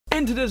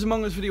In today's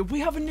Among Us video, we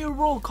have a new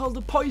role called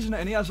the Poisoner,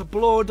 and he has a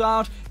blow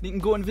dart, and he can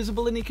go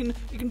invisible, and he can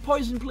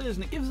poison players,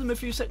 and it gives them a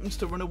few seconds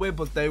to run away,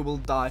 but they will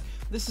die.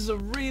 This is a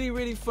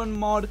really fun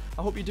mod.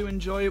 I hope you do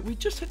enjoy it. We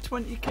just hit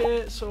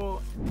 20k, so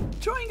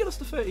try and get us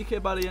to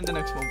 30k by the end of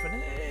next month,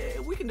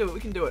 and we can do it. We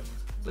can do it.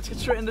 Let's get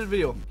straight into the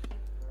video.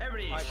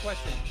 Everybody, my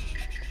question.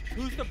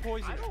 Who's the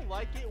poison? I don't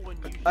like it when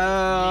you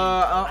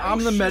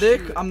I'm the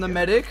medic. I'm the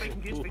medic.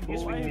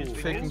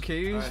 Faking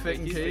keys.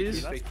 Faking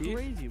keys. That's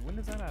crazy. When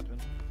does that happen?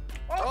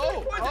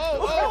 Oh my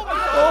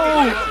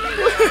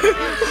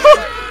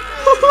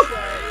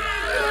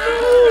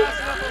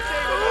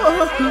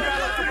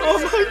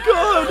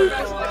god!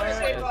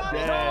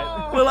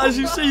 Well, as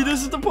you see,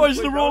 this is the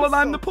poisoner role, and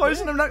I'm the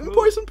poisoner, and I can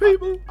poison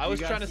people. I was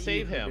trying to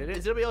save him.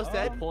 Is anybody else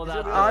dead? Pull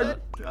that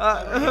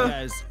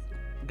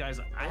Guys,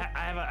 I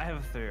have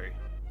a theory.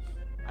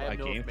 A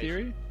game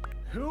theory?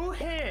 Who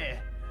here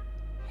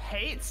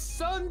hates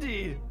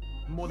Sunday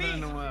more than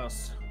anyone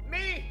else?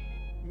 Me.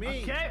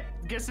 Okay,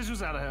 get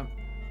Sigils out of him.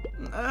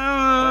 we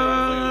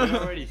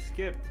already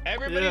skipped.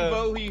 Everybody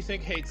vote who you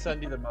think hates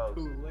Sunday the most.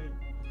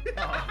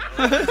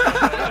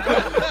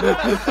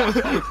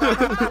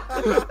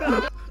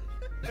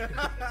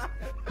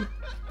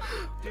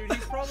 Dude,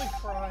 he's probably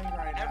crying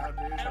right now,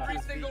 dude. Every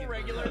single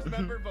regulars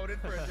member voted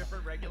for a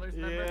different regulars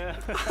member.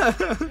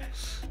 Yeah.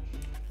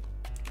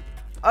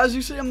 As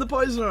you see, I'm the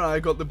poisoner. I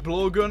got the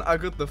blowgun, I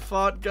got the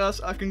fart gas,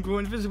 I can go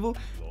invisible.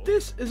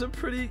 This is a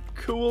pretty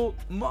cool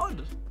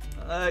mod.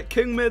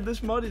 King made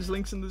this mod, his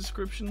link's in the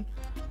description.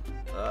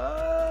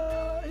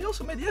 He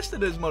also made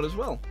yesterday's mod as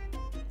well.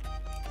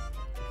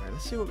 Alright,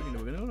 let's see what we can do.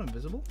 We're gonna go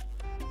invisible,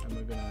 and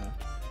we're gonna...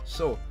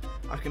 So,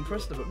 I can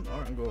press the button,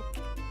 alright, and go...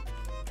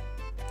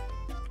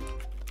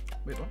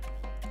 Wait, what?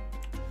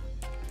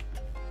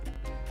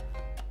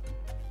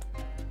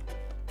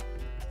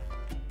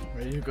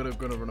 Right, you're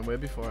gonna run away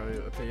before I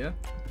appear.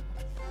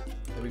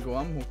 There we go,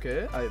 I'm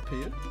okay, I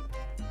appear.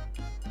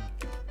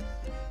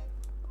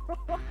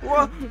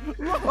 What?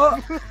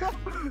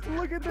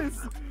 Look at this.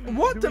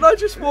 What did I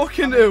just walk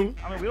into?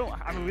 I mean,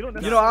 we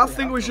don't. You know, I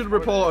think we should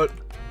report.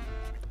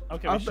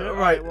 Okay, we should.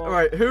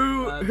 Right.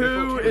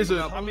 Who is it?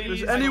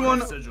 Does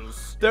anyone?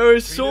 Sigils. There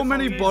is so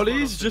many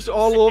bodies just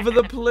all over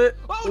the place.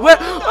 Where?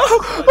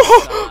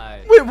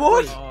 Wait,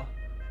 what?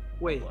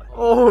 Wait.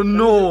 Oh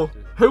no!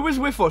 Who was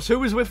with us? Who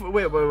was with?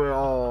 Wait.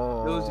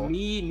 Oh. It was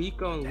me,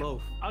 Nico, and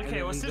Loaf.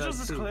 Okay, well,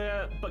 Sigils is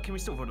clear, but can we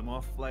still vote him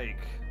off? Like.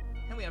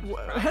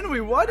 Henry,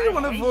 why do you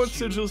want to vote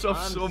Sigils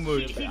off so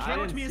much? He came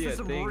up to me and said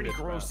some really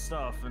gross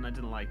stuff, and I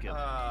didn't like it.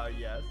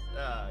 Yes.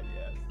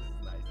 This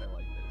is nice. I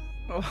like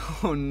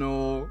this. Oh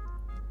no.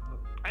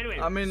 Anyway,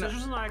 I mean,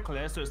 Sigils and I are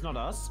clear, so it's not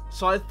us.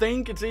 So I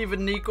think it's either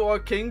Nico or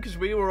King, because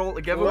we were all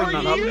together when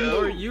that happened.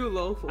 Or you,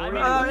 Loaf. Well,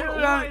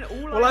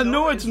 I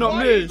know it's not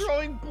Why are me. you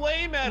throwing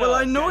blame at Well,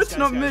 us? I know it's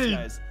not me.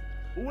 Guys.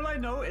 All I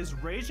know is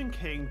Raging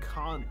King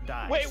can't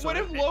die. Wait, so what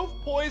if Loaf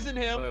poisoned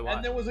him Wait,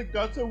 and there was a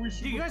gut so we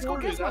should You guys go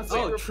report guess it? what? That's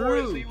Oh, a true,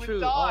 report, so he would true.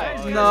 die.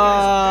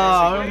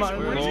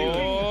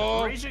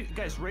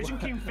 Guys, Raging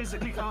King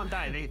physically can't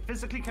die. They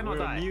physically cannot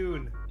die.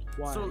 Immune.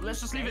 Why? So let's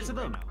just leave it to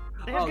them.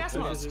 They have gas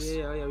masks.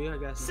 Yeah, we have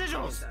gas masks.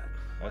 Sigils!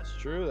 That's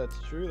true, that's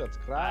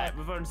Alright, correct.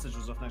 we're voting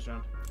Sigils off next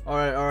round.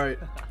 Alright.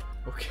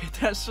 Okay,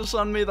 that's just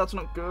on me, that's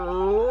not good.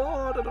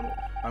 I don't know.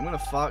 I'm gonna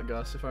fart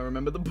gas if I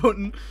remember the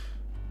button.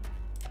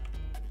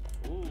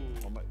 Ooh,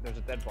 there's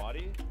a dead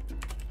body?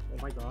 Oh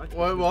my god.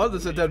 What?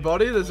 There's a dead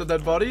body? There's a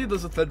dead body?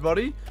 There's a dead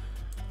body?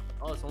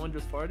 Oh, someone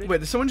just farted?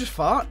 Wait, did someone just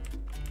fart?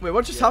 Wait,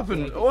 what just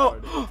happened? like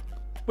Oh,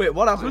 wait,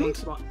 what happened?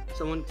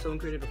 Someone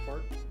created a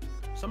fart?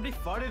 Somebody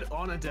farted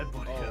on a dead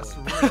body. Oh. That's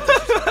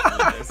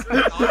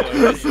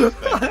really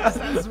disrespectful.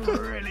 That's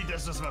really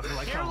disrespectful.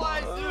 Like, Here come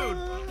lies on.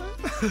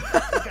 dude.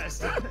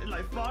 Guys,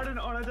 like, farting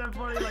on a dead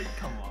body? Like,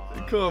 come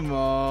on. Come I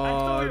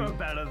thought we were on.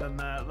 better than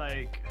that.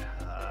 Like,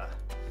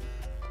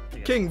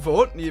 King,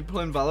 vote. You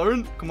playing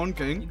Valorant? Come on,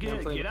 King. Get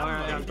out,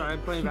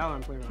 I'm playing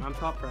Valorant. I'm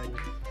top right.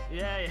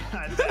 Yeah.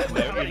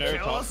 You're never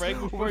top rank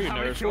before, you're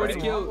never 40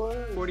 rank. kills.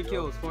 40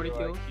 kills. 40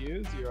 kills.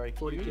 Your IQs,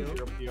 40 kills.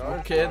 your PR.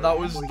 Okay, that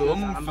was I'm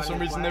dumb. For by some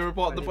the reason they flag.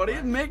 reported the body.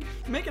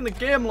 Making the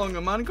game longer,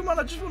 man. Come on,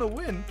 I just want to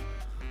win.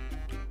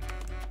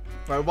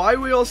 Right, why are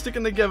we all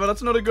sticking together?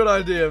 That's not a good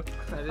idea.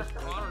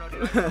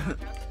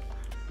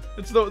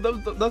 That's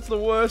the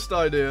worst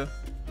idea.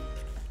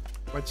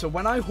 Right, so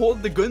when I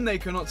hold the gun, they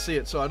cannot see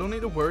it, so I don't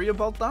need to worry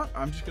about that.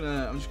 I'm just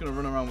gonna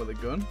run around with a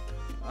gun.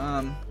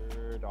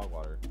 Dog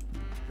water.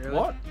 Really?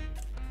 What?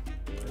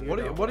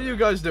 What are you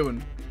guys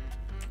doing?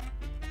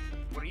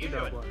 What are you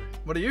doing?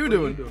 What are you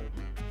doing?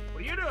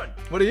 What are you doing?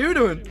 What are you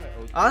doing?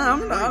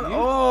 I'm not.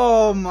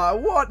 Oh my!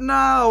 What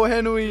now,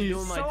 Henry?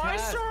 Doing my So I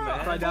task, saw man.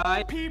 four If I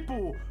die-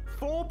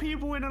 four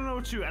people in an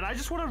O2, and I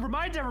just want to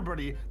remind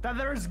everybody that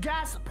there is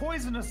gas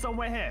poisonous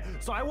somewhere here.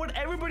 So I want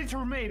everybody to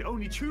remain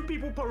only 2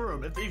 people per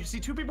room. If you see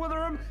 2 people in the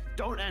room,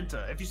 don't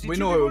enter. If you see We 2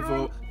 know people it in the would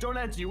room, vote. don't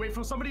enter. You wait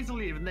for somebody to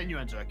leave, and then you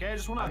enter, okay? I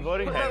just want to... I'm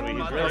voting Henry,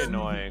 he's really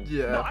annoying.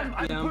 Yeah. No, I'm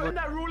Yeah, I'm putting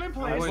that rule in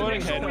place. I'm to voting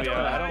make sure we Henry, don't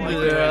I have don't any-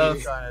 like Yeah. the way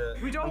he's trying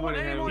to... We don't I'm want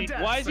voting any more Henry.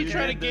 deaths. Why is he okay?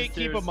 trying to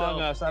gatekeep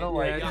among us? I don't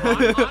like it.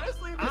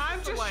 Honestly,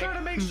 I'm just trying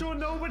to make sure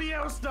nobody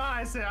else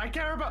dies here. I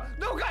care about.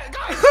 No, guys,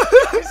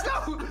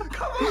 no!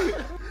 Come on!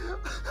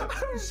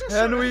 I was just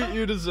Henry,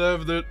 you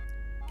deserved it.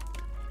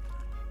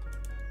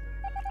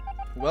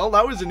 Well,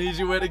 that was an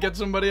easy way to get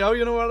somebody out,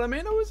 you know what I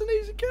mean? That was an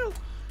easy kill.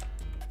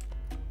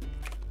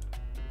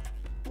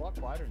 A lot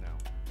quieter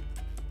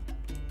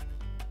now.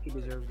 He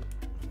deserved it.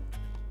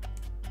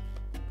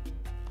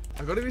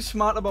 I gotta be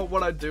smart about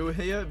what I do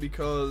here,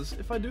 because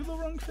if I do the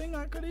wrong thing,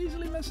 I could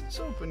easily mess this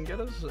up and get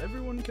us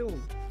everyone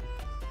killed.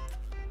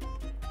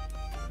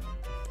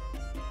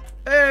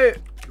 Hey!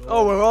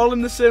 Oh, we're all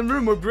in the same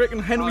room. We're breaking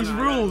Henry's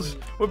rules.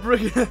 We're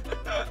breaking. I'm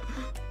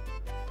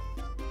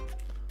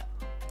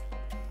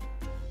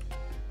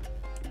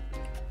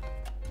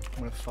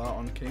gonna fart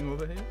on King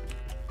over here.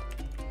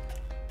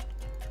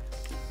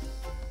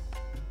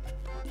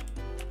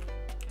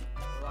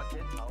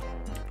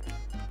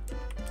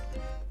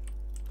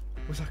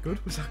 Was that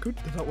good? Was that good?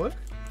 Did that work?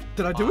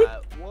 Did I do it?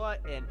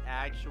 What an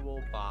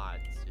actual bot,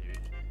 dude.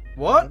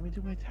 What? Let me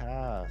do my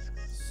tasks.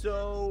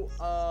 So,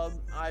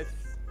 I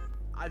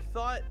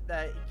thought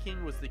that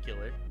King was the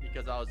killer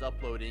because I was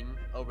uploading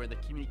over in the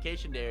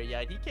communication area.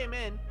 And he came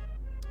in,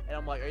 and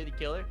I'm like, "Are you the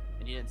killer?"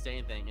 And he didn't say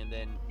anything. And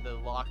then the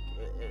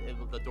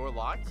door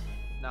locked.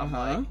 Now I'm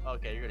like,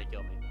 "Okay, you're gonna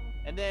kill me."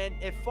 And then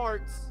it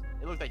farts.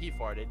 It looked like he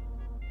farted,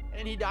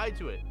 and he died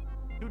to it.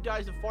 Who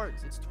dies of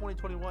farts? It's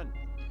 2021.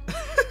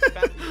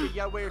 You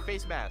gotta wear your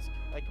face mask.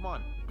 Like, come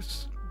on.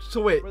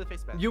 So wait, Wear the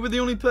face mask. you were the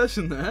only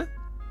person there?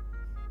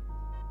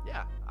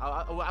 Yeah,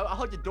 I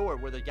hugged the door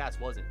where the gas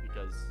wasn't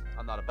because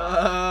I'm not a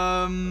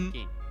bot.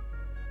 King.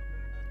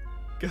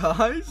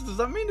 Guys, does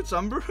that mean it's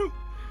Ambrew?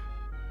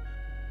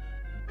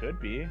 Could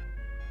be.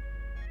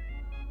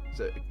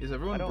 Is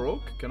everyone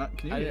broke? Can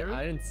you hear it?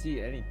 I didn't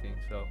see anything,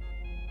 so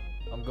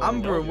I'm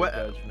going. Ambrew,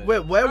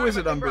 where was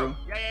it, Ambrew?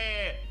 Yeah.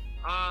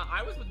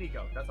 I was with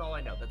Nico. That's all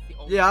I know. That's the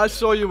only. Yeah, I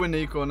saw you with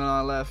Nico and then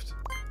I left.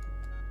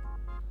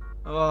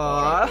 Oh,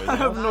 I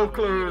have no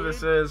clue who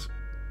this is.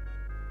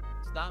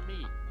 It's not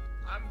me.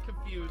 I'm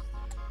confused.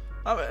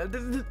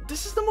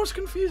 This is the most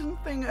confusing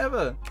thing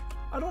ever.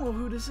 I don't know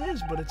who this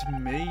is, but it's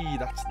me.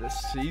 That's the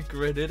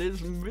secret. It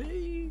is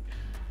me.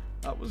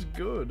 That was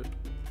good.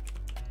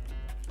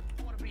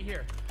 I want to be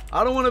here.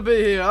 I don't want to be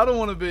here. I don't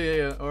want to be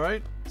here. All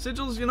right,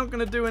 Sigils, you're not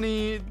gonna do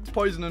any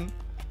poisoning.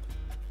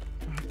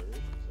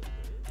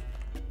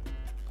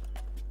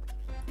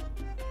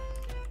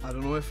 I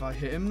don't know if I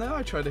hit him there.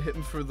 I tried to hit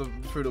him through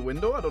the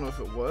window. I don't know if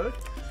it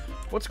worked.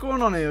 What's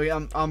going on here,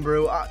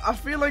 Ambrew? I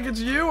feel like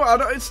it's you.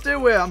 Stay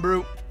away,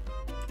 Ambrew.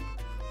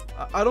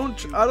 I don't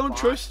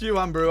trust you,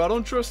 Ambrew. I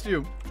don't trust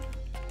you.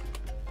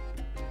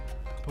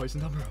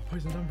 Poisoned Ambrew.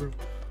 Poisoned Ambrew.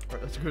 Right,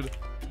 that's good.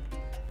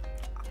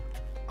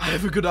 I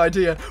have a good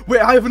idea. Wait,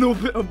 I have an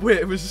open.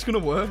 Wait, was this gonna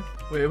work?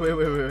 Wait.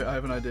 I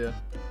have an idea.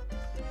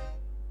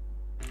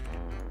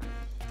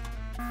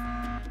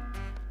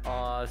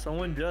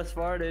 Someone just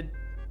farted.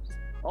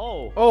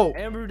 Oh.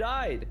 Ambrew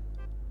died.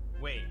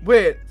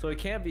 Wait. So it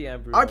can't be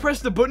Ambrew. I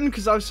pressed the button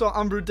because I saw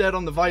Ambrew dead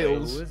on the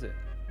vitals. Wait, who is it?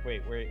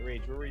 Wait,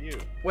 Rage, where were you?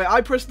 Wait,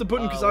 I pressed the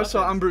button because I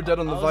saw Ambrew dead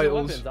on the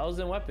vitals. I was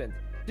in weapons.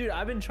 Dude,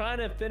 I've been trying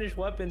to finish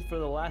weapons for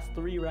the last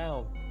 3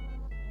 rounds.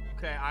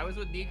 Okay, I was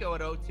with Nico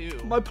at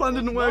 02. My plan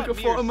didn't work. I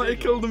thought I might have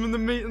killed him in the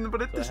meeting,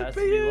 but it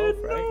disappeared.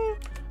 Loaf, right? No.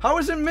 How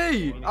is it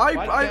me?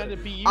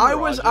 I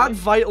was at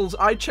vitals.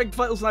 I checked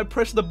vitals and I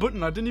pressed the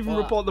button. I didn't even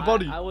report the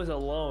body. I was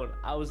alone.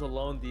 I was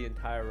alone the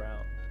entire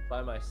round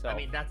by myself. I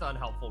mean, that's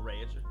unhelpful,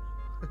 Rage.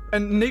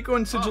 And Nico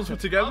and Sigils were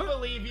together? I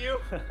believe you.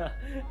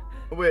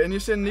 Wait, and you're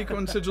saying Nico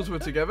and Sigils were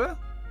together?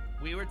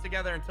 We were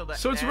together until the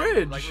So it's end,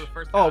 Rage. like we were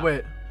first Oh, time.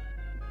 wait.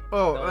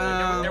 Oh,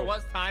 No, there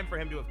was time for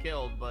him to have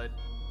killed, but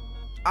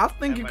I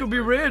think it could be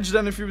Rage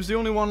then if he was the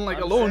only one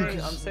alone. I'm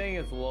saying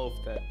it's Loaf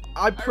then.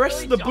 I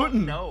pressed the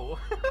button. No.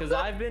 Because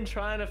I've been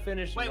trying to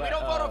finish. Wait, we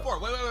don't vote on 4.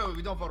 Wait,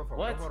 we don't vote on 4.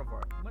 What? We don't vote on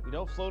 4. What? You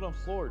don't float on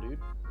floor, dude.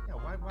 Yeah,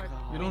 why?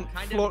 You don't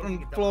kind float of on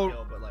think a floor.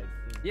 double kill, but like,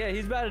 Yeah,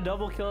 he's about to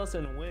double kill us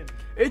and win.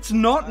 It's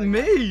not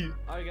me.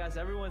 Alright guys,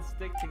 everyone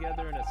stick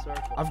together in a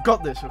circle. I've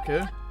got this,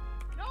 okay?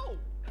 no.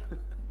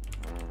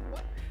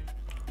 What?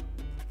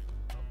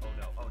 Oh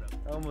no.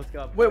 I almost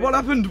got. Wait, what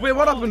happened? Wait,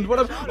 what happened? What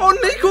happened? Oh,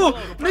 Nico!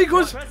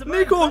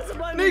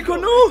 Nico,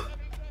 no!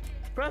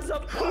 Press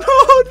up. No,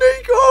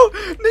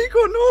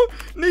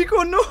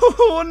 Nico,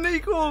 no,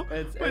 Nico.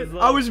 Wait,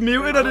 I was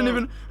muted.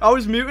 I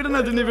was muted and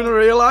I didn't even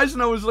realize,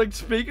 and I was like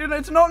speaking.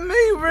 It's not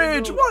me,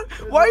 Rage. What?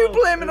 Why are you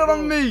blaming it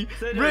on me,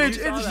 Rage?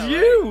 It's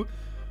you.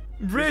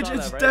 Rage,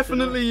 it's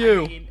definitely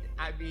you.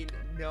 I mean,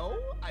 no.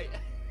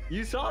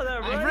 You saw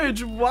that, right?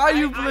 Rage, why are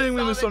you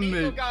blaming this on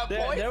me?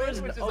 There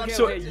was okay.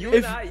 So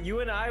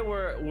you and I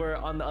were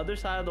on the other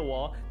side of the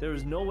wall. There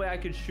was no way I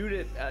could shoot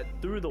it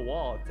through the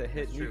wall to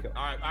hit Nico.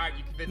 All right,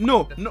 you convinced me.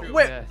 No, That's no, true.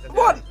 wait, That's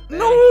what? true.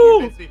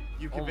 No!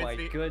 You convinced me. Oh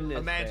my goodness,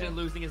 Imagine man.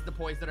 losing as the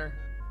poisoner.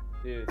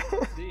 Dude,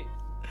 see.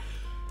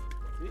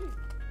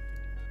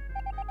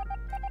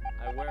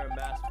 I wear a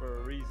mask for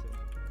a reason.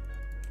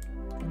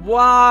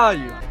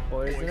 Why?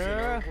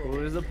 Poisoner? Who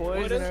is the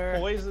What does poisoner?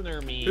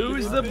 poisoner mean?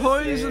 Who's the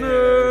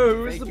poisoner?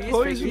 Who's the Fake piece,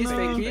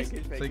 poisoner? fake piece,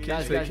 fake Fake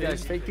Guys, piece, guys, fake guys,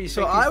 piece. fake piece.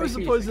 So fake I piece, was the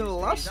fake poisoner piece. the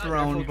last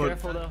round, but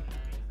Careful though.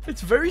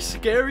 it's very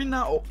scary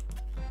now.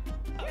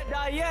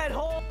 Not yet,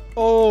 hold.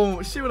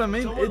 Oh, see what I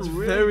mean? Someone It's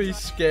really very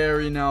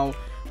scary now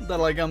that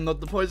like I'm not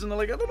the poisoner.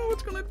 Like I don't know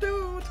what's gonna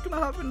do, what's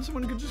gonna happen.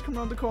 Someone could just come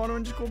around the corner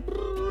and just go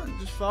brrr, and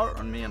just fart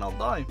on me and I'll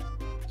die.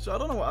 So I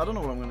don't know what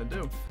I'm gonna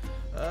do.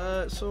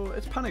 So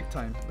it's panic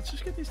time. Let's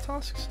just get these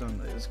tasks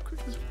done as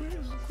quickly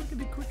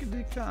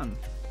can.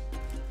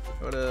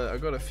 I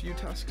got a few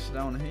tasks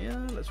down here.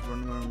 Let's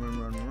run.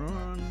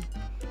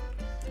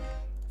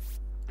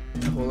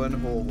 Pull and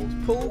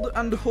hold. Pulled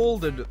and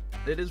holded.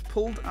 It is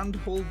pulled and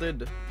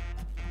holded.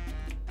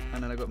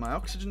 And then I got my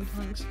oxygen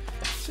tanks.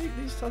 See,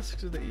 these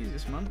tasks are the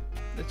easiest, man.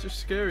 It's just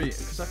scary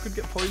because I could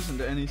get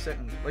poisoned at any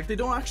second. Like they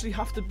don't actually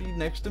have to be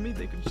next to me.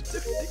 They could just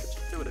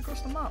do it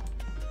across the map.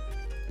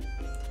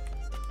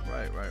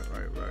 Right.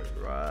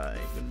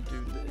 Gonna do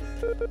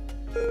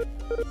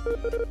this.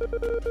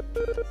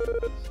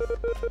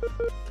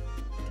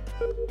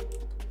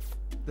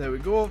 There we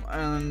go,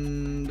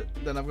 and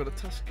then I've got a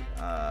task.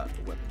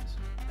 Weapons.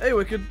 Hey,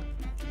 Wicked.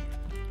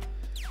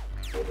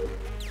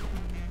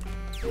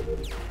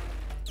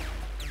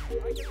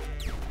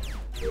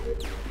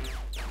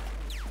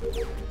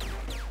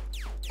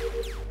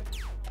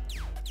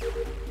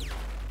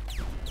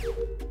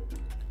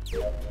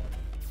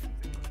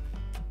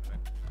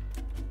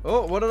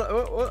 Oh, what did I,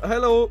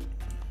 hello.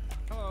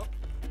 Hello.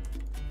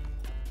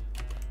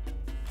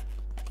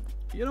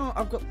 You know,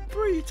 I've got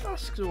 3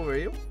 tasks over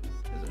here.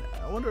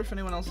 I wonder if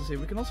anyone else is here.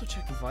 We can also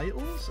check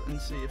vitals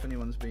and see if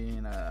anyone's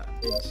been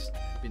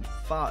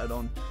farted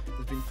on,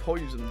 has been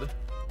poisoned.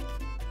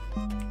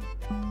 I'm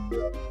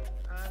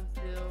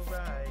still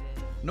riding.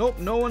 Nope,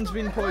 no one's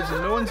been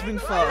poisoned. No one's been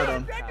farted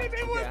on. Okay,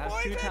 I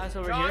have 2 tasks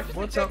over here.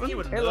 What's happened?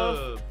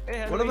 Hello.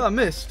 Hey, What have I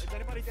missed? Is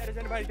anybody dead? Is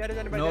anybody dead? Is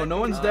anybody No, dead? no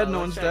one's dead. No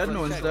let's one's check, dead. let's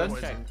No one's check, dead.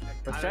 let's check.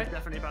 Let's I'm check.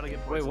 definitely about to get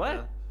Wait, poisoned.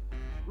 what?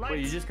 Lights.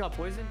 Wait, you just got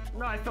poisoned?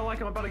 No, I feel like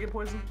I'm about to get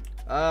poisoned.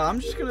 I'm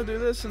just gonna do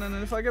this, and then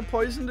if I get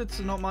poisoned, it's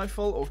not my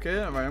fault.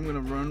 Okay, alright, I'm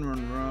gonna run.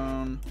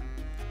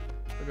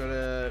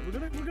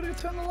 We're gonna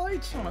turn the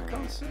lights on. I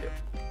can't see it.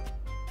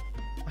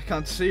 I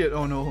can't see it.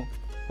 Oh no.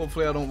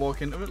 Hopefully I don't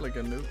walk into it like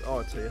a noob. Oh,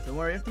 it's here. Don't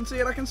worry. I can see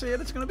it.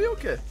 It's gonna be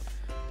okay.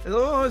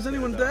 Hello, is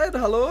anyone dead?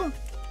 Hello?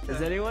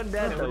 Is anyone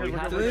dead? though? We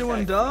have Did to anyone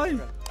check. die?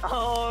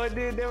 Oh,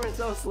 dude, they were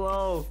so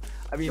slow.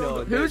 I mean,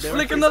 no, Who's they were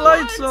flicking the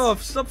pretty lights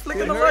off? Stop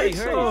flicking the Hurry, lights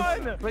hurry. off.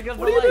 Flick up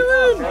What the are you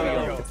lights. doing? There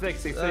we go. It's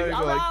fixed. There we go.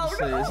 I can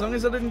see. As long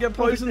as I didn't get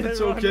poisoned,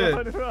 it's Run, okay.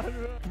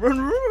 run.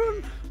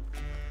 Run.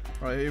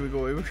 Right, here we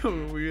go.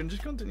 We can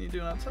just continue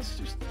doing our tasks.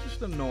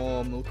 Just a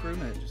normal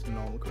crewmate. Just a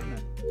normal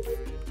crewmate.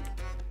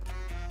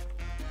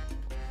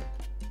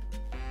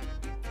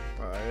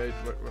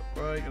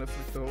 Right. Gonna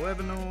flip the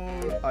weapon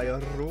on. I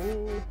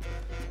roll. And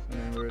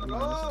then we're at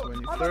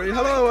 -23.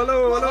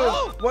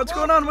 Hello. What's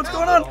going on?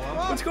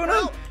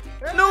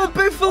 No,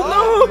 Biffle,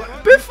 no!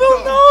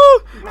 Biffle, no!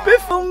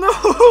 Biffle, no!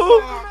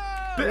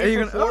 Are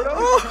you gonna? Oh,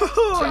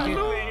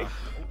 no!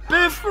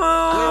 Biffle!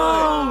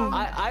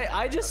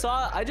 I just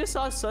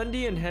saw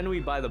Sunday and Henry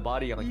by the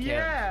body on camp.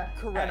 Yeah.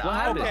 Correct. What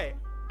happened? Okay.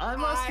 I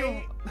must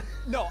go.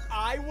 No,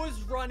 I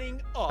was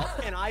running up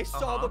and I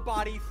saw the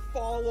body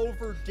fall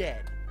over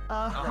dead.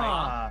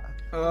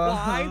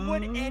 Why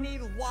would any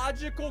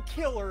logical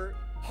killer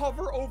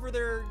hover over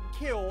their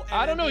kill? And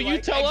I don't then know. be You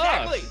like, tell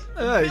exactly. us.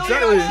 Yeah,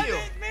 exactly.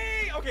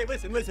 Me. Okay,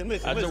 listen. That's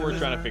what we're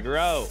trying to figure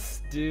out.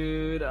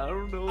 Dude, I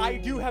don't know. I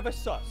do have a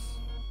sus.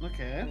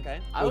 Okay. Okay.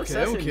 I was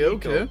Okay, sussing okay,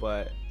 Nico, okay.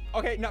 but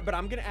Okay, no, but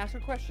I'm gonna ask a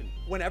question.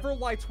 Whenever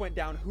lights went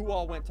down, who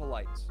all went to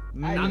lights?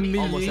 Me?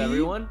 almost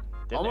everyone.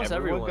 Didn't Almost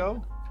everyone.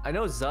 go? I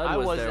know Zud I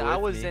was was there I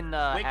with was me. in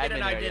Wicked admin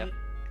and I area. didn't.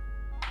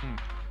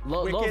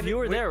 Love, Wicked- you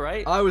were Wick- there,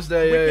 right? I was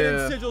there, Wicked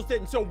yeah. and Sigils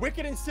didn't. So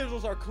Wicked and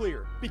Sigils are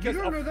clear because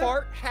don't know a that?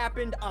 fart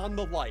happened on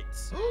the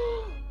lights.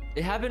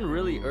 It happened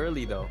really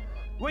early though.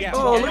 Wait. Yeah.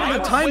 Oh, And look I at the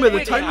was timer. with The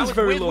Wicked. I timer's was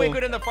very with low.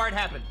 Wicked and the fart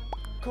happened.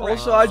 Correct.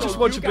 Also, I So just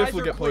watched you guys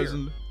Biffle are get clear.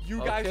 poisoned. You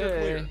guys are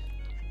clear.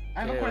 I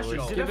have a Yeah, question.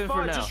 let's Did give a it for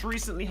fart now. just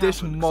recently This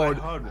happen? 'Cause I mod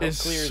heard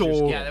is one.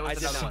 so Yeah, there was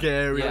another one.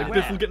 scary. Yeah. Like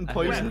Biffle getting I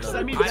poisoned. heard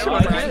That means I they know, were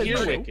I dead. hear I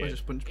Wicked.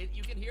 just punched.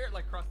 You can hear it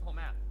like across the whole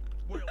map.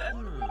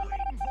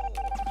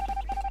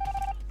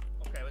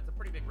 Okay, it's a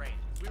pretty big range.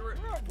 We were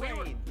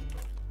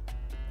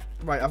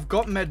Right, I've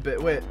got medbit.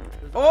 Wait.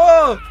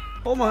 Oh!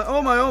 Oh my!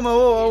 Oh my! Oh my!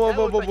 Oh! That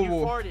Oh! was when you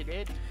Oh! farted,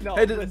 Ed. No,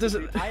 Hey, listen, does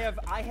dude, it-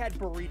 I had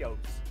burritos.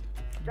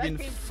 Been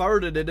came-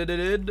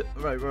 farted.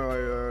 Right.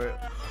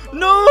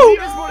 No!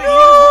 Leave his body.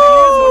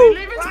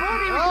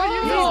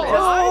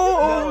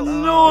 Oh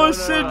no!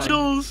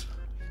 Sigils.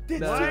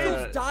 Did No, Sigils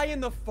no, no. die in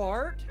the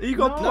fart? He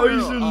got No,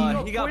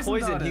 poisoned. He got poisoned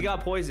poisoned. on He him.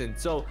 got poisoned.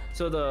 So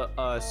the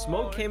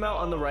smoke came out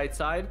on the right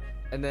side,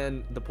 and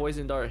then the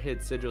poison dart hit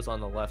Sigils on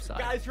the left side.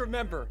 Guys,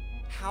 remember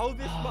how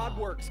this mod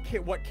works.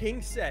 What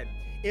King said: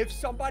 if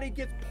somebody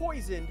gets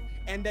poisoned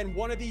and then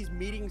one of these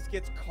meetings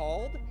gets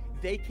called,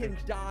 they can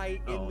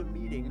die in the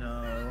meeting.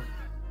 No.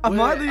 Am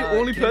I the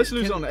only person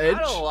who's on edge? I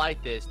don't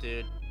like this,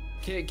 dude.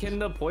 Can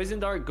the poison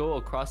dart go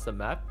across the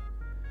map?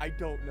 I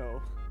don't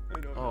know. I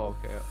don't know. Oh,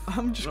 okay.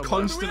 I'm just No,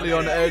 constantly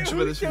on edge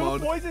with this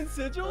mod. Poison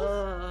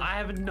sigils? I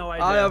have no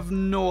idea. I have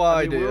no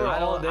I mean, we were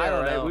idea. all I there,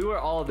 don't right? know. We were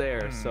all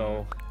there,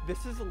 so.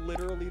 This is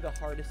literally the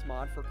hardest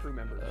mod for crew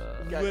members.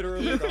 Yeah.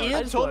 Literally. Ian, the Ian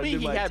hardest. told wanna me do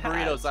he my had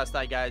burritos tabs. last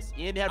night, guys.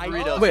 Ian had I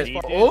know. burritos. Wait, He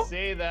did oh?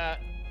 say that.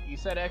 He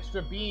said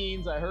extra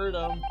beans. I heard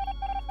him.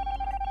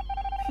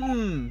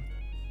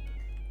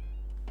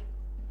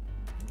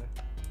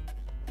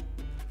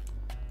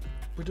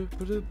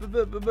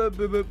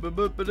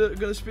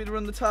 Gonna speed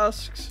run the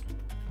tasks.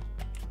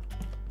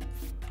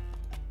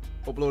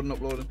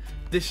 Uploading.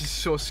 This is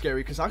so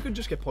scary because I could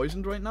just get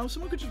poisoned right now.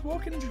 Someone could just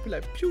walk in and just be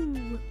like,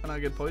 pew, and I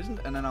get poisoned,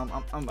 and then I'm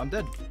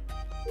dead.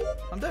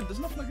 I'm dead. There's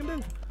nothing I can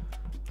do.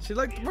 See,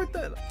 like right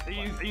there. Are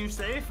you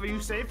safe? Are you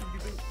safe?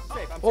 Safe, I'm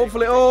safe,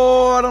 Hopefully. I'm safe.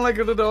 Oh, I don't like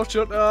the door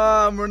shut.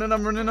 Ah, I'm running.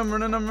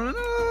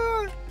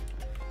 Ah.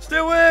 Stay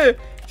away.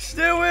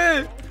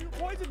 Don't you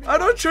poison me, I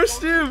don't bro.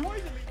 trust you him.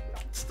 poison me.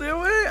 Stay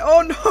away.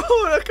 Oh no,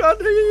 I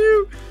can't hear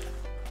you.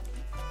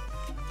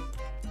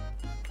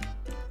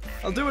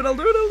 I'll do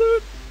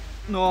it.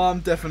 No, I'm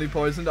definitely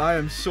poisoned. I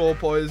am so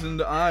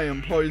poisoned. I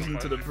am poisoned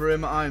to the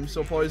brim. I am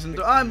so poisoned.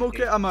 I'm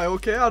okay. Am I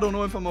okay? I don't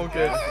know if I'm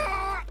okay.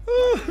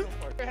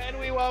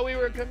 Henry, while we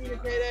were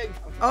communicating.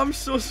 I'm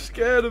so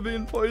scared of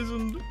being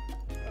poisoned.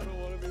 I don't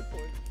want to be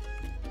poisoned.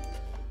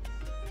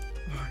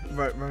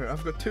 Right.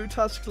 I've got 2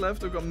 tasks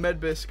left. I've got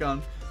medbay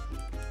scan.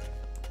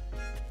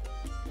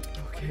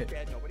 Okay.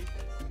 Bad, nobody.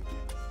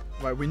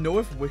 Right, we know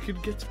if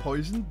Wicked gets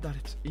poisoned that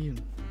it's Ian.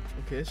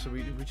 Okay, so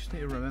we just need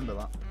to remember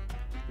that.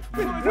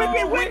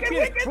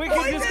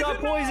 Wicked just got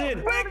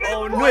poisoned.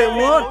 Oh no! Wait,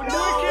 what? Oh,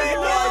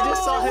 no, I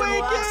just saw him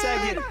last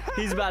second.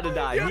 He's about to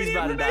die. He's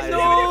about to die.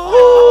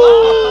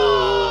 No!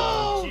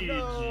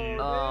 GG.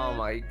 Oh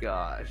my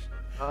gosh.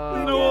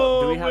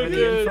 No, Do we have any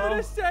Wicked. Should have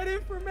info? said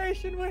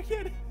information,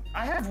 Wicked.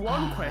 I have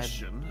one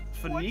question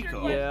for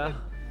Nico.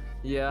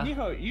 Yeah.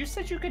 Nico, you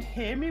said you could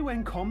hear me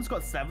when comms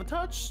got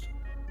sabotaged?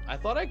 I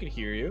thought I could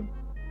hear you.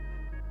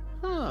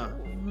 Huh.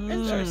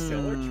 Is that a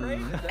killer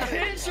trait? Is that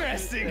a-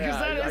 Interesting, because Yeah,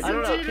 that is I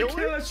don't know. indeed a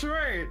killer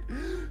trait.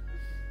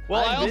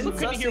 Well, I I've also been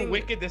couldn't hear sussing-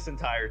 Wicked this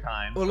entire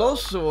time. Well,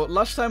 also,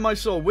 last time I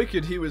saw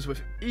Wicked, he was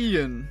with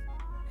Ian.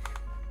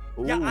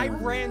 Yeah, I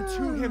ran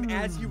to him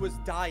as he was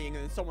dying,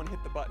 and then someone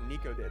hit the button.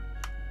 Nico did.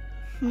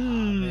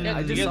 Yeah, I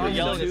you just guys saw were him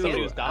yelling at too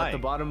somebody who's at dying. the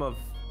bottom of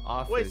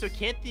office. Wait, so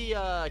can't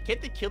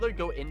the killer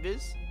go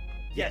invis?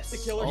 Yes, the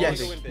killer Yes,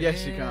 can go in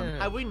yes, you can.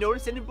 Have we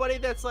noticed anybody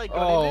that's like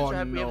gone Oh, invis, or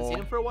have we haven't no. seen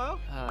him for a while?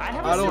 I I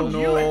haven't don't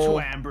seen you know. into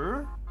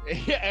Amber.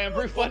 Yeah,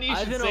 Amber, funny you I've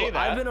should been say that.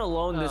 I've been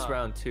alone this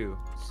round too.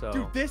 So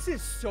Dude, this is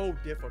so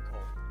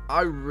difficult.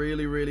 I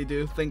really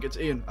do think it's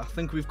Ian. I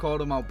think we've called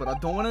him out, but I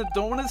don't want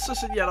to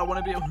suss it yet. I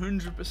want to be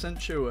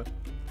 100% sure.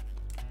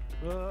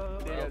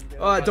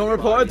 Alright, don't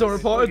report it. Oh!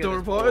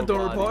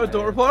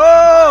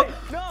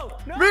 No!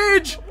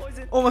 Rage!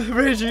 Poison. Oh my,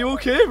 Rage, are you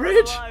okay,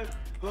 Rage? I'm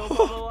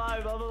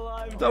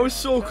alive. That was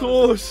so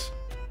close.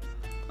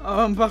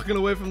 I'm backing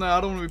away from that. I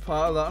don't want to be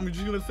part of that. I'm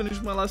just gonna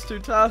finish my last 2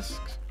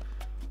 tasks.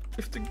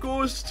 If the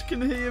ghosts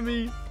can hear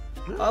me,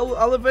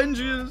 I'll avenge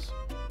yous.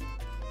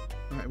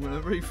 Alright, I'm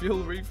gonna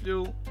refuel.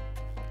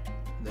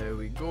 There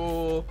we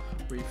go.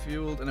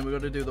 Refueled, and then we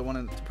gotta do the one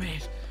in.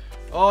 Wait.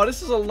 Oh,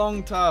 this is a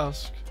long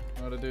task.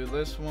 Gotta do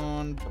this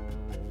one.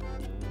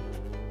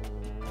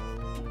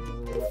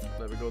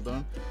 There we go,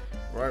 done.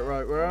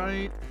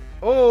 Right.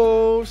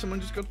 Oh, someone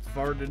just got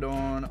farted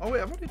on. Oh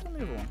wait, I've already done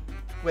the other one.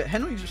 Wait,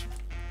 Henry just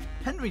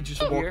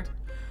Here.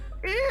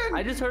 Ian!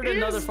 I just heard Ian's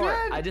another fart.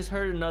 dead. I just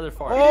heard another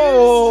fart.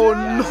 Oh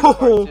no!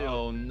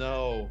 Oh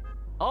no.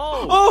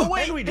 Oh,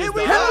 Henry just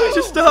Henry died.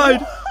 just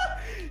died.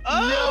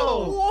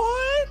 Oh!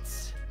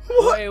 What?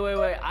 Wait.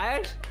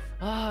 I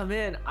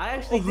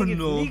actually Oh, think it's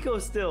no. Nico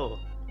still.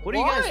 What do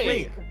you guys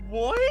think?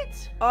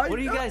 What? What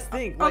do you guys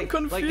think? I'm Like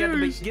at the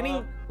confused.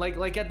 beginning,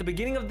 like at the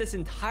beginning of this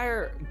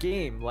entire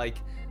game, like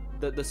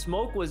the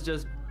smoke was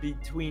just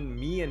between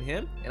me and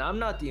him, and I'm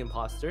not the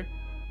imposter,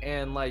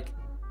 and like,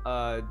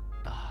 man,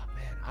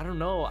 I don't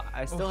know.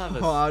 I still have a.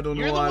 Oh, I don't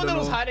know. You're the I one don't that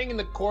was know. hiding in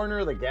the corner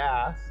of the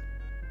gas.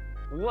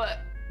 What?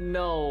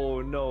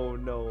 No.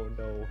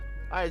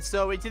 Alright,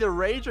 so it's either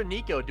Rage or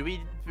Nico. Do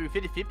we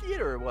 50-50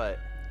 it or what?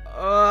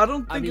 I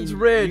don't think it's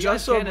Rage. You I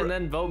guys saw. can and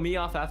then vote me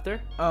off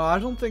after. I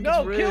don't think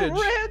No, it's kill Rage.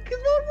 Red,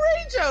 vote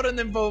Rage out and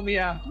then vote me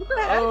out. What the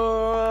heck?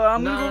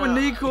 I'm gonna go with No.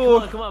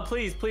 Nico. Come on,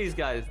 please,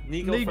 guys.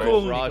 Nico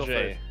Nico. first.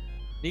 Rajay.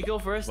 Nico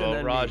first, Vote and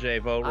then Rajay, me.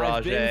 vote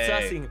I've been Rajay.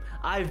 sussing.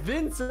 I've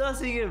been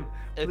sussing him.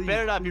 It Please,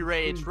 better not be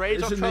Rage. Rage,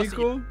 Is don't it trust you.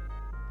 Nico?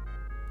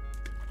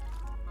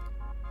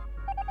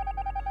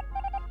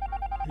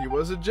 He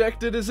was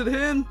ejected. Is it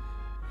him?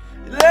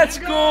 Let's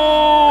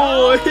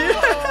go!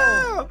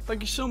 Yeah!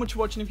 Thank you so much for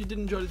watching. If you did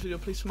enjoy this video,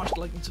 please smash the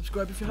like and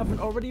subscribe if you haven't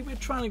already. We're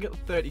trying to get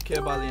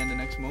 30k by the end of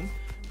next month.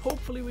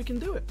 Hopefully we can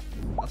do it.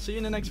 I'll see you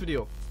in the next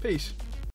video. Peace.